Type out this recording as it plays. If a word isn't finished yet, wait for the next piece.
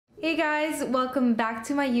Hey guys, welcome back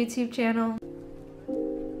to my YouTube channel.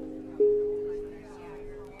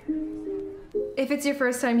 If it's your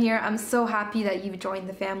first time here, I'm so happy that you've joined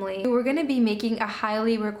the family. We're gonna be making a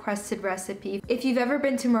highly requested recipe. If you've ever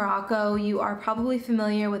been to Morocco, you are probably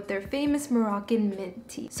familiar with their famous Moroccan mint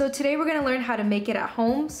tea. So today we're gonna learn how to make it at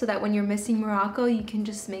home so that when you're missing Morocco, you can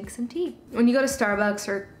just make some tea. When you go to Starbucks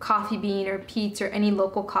or Coffee Bean or Pete's or any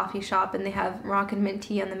local coffee shop and they have Moroccan mint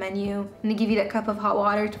tea on the menu and they give you that cup of hot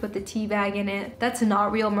water to put the tea bag in it, that's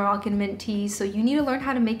not real Moroccan mint tea. So you need to learn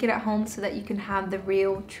how to make it at home so that you can have the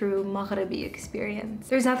real, true Maghrebi experience.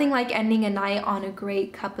 There's nothing like ending a night on a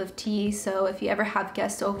great cup of tea, so if you ever have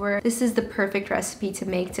guests over, this is the perfect recipe to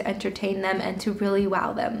make to entertain them and to really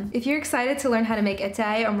wow them. If you're excited to learn how to make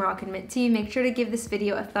Atay or Moroccan mint tea, make sure to give this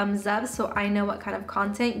video a thumbs up so I know what kind of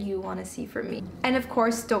content you want to see from me. And of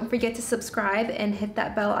course, don't forget to subscribe and hit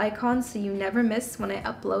that bell icon so you never miss when I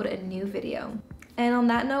upload a new video. And on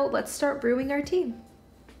that note, let's start brewing our tea.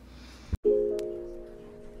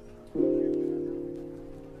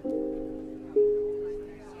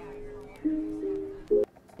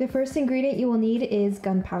 The first ingredient you will need is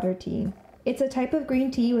gunpowder tea. It's a type of green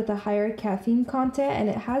tea with a higher caffeine content and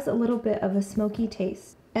it has a little bit of a smoky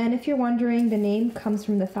taste. And if you're wondering, the name comes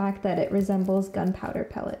from the fact that it resembles gunpowder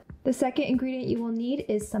pellet. The second ingredient you will need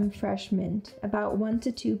is some fresh mint, about 1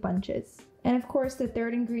 to 2 bunches. And of course, the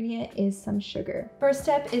third ingredient is some sugar. First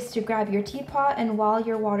step is to grab your teapot, and while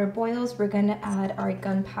your water boils, we're gonna add our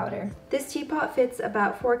gunpowder. This teapot fits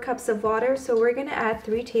about 4 cups of water, so we're gonna add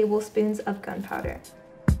 3 tablespoons of gunpowder.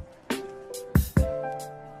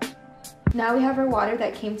 Now we have our water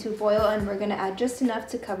that came to a boil and we're gonna add just enough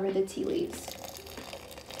to cover the tea leaves.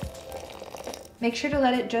 Make sure to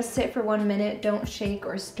let it just sit for 1 minute, don't shake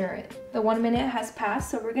or stir it. The 1 minute has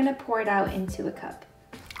passed, so we're gonna pour it out into a cup.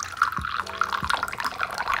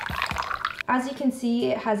 As you can see,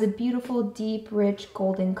 it has a beautiful, deep, rich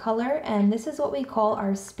golden color, and this is what we call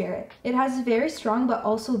our spirit. It has a very strong but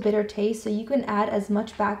also bitter taste, so you can add as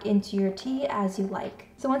much back into your tea as you like.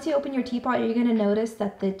 So once you open your teapot, you're gonna notice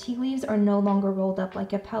that the tea leaves are no longer rolled up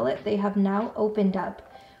like a pellet. They have now opened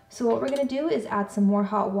up. So what we're gonna do is add some more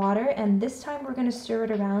hot water, and this time we're gonna stir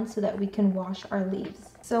it around so that we can wash our leaves.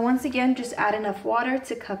 So once again, just add enough water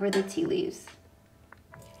to cover the tea leaves.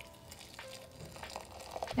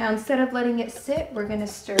 Now instead of letting it sit, we're gonna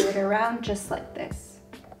stir it around just like this.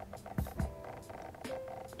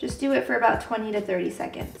 Just do it for about 20 to 30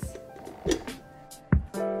 seconds.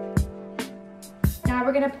 Now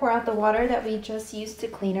we're gonna pour out the water that we just used to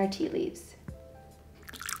clean our tea leaves.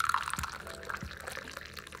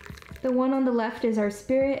 The one on the left is our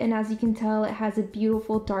spirit, and as you can tell, it has a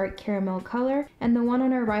beautiful dark caramel color. And the one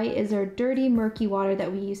on our right is our dirty, murky water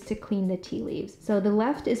that we used to clean the tea leaves. So the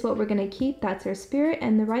left is what we're gonna keep, that's our spirit,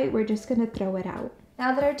 and the right, we're just gonna throw it out.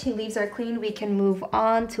 Now that our tea leaves are cleaned, we can move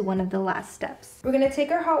on to one of the last steps. We're gonna take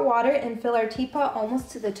our hot water and fill our teapot almost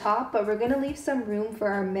to the top, but we're gonna leave some room for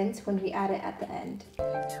our mint when we add it at the end.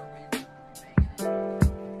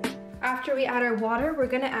 After we add our water, we're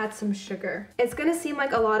gonna add some sugar. It's gonna seem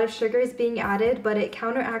like a lot of sugar is being added, but it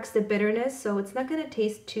counteracts the bitterness, so it's not gonna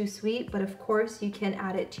taste too sweet, but of course you can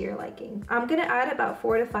add it to your liking. I'm gonna add about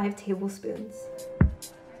 4 to 5 tablespoons.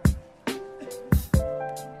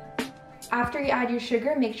 After you add your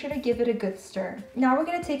sugar, make sure to give it a good stir. Now we're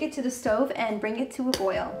gonna take it to the stove and bring it to a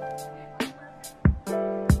boil.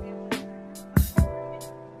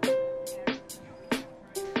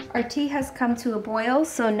 Our tea has come to a boil,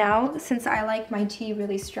 so now, since I like my tea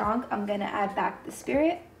really strong, I'm gonna add back the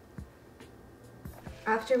spirit.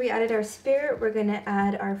 After we added our spirit, we're gonna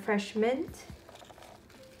add our fresh mint.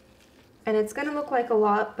 And it's gonna look like a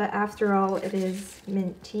lot, but after all, it is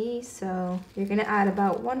mint tea, so you're gonna add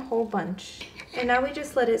about 1 whole bunch. And now we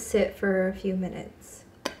just let it sit for a few minutes.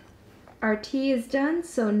 Our tea is done,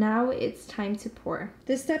 so now it's time to pour.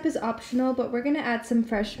 This step is optional, but we're gonna add some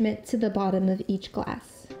fresh mint to the bottom of each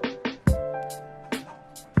glass.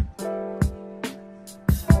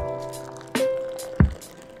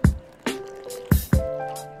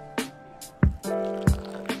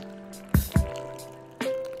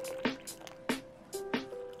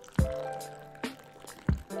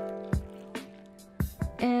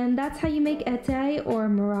 And that's how you make Atay or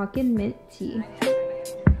Moroccan mint tea.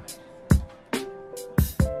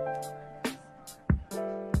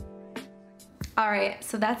 Alright,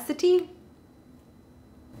 so that's the tea.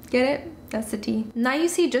 Get it? That's the tea. Now you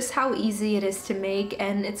see just how easy it is to make,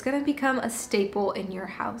 and it's gonna become a staple in your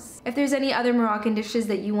house. If there's any other Moroccan dishes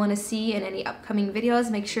that you wanna see in any upcoming videos,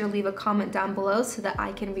 make sure to leave a comment down below so that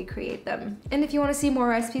I can recreate them. And if you wanna see more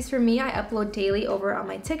recipes from me, I upload daily over on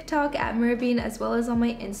my TikTok at Meribian, as well as on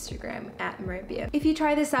my Instagram at Meribian. If you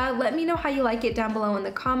try this out, let me know how you like it down below in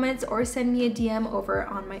the comments, or send me a DM over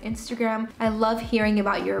on my Instagram. I love hearing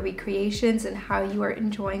about your recreations and how you are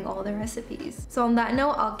enjoying all the recipes. So on that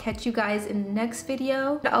note, I'll catch you guys in the next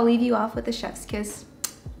video. I'll leave you off with a chef's kiss.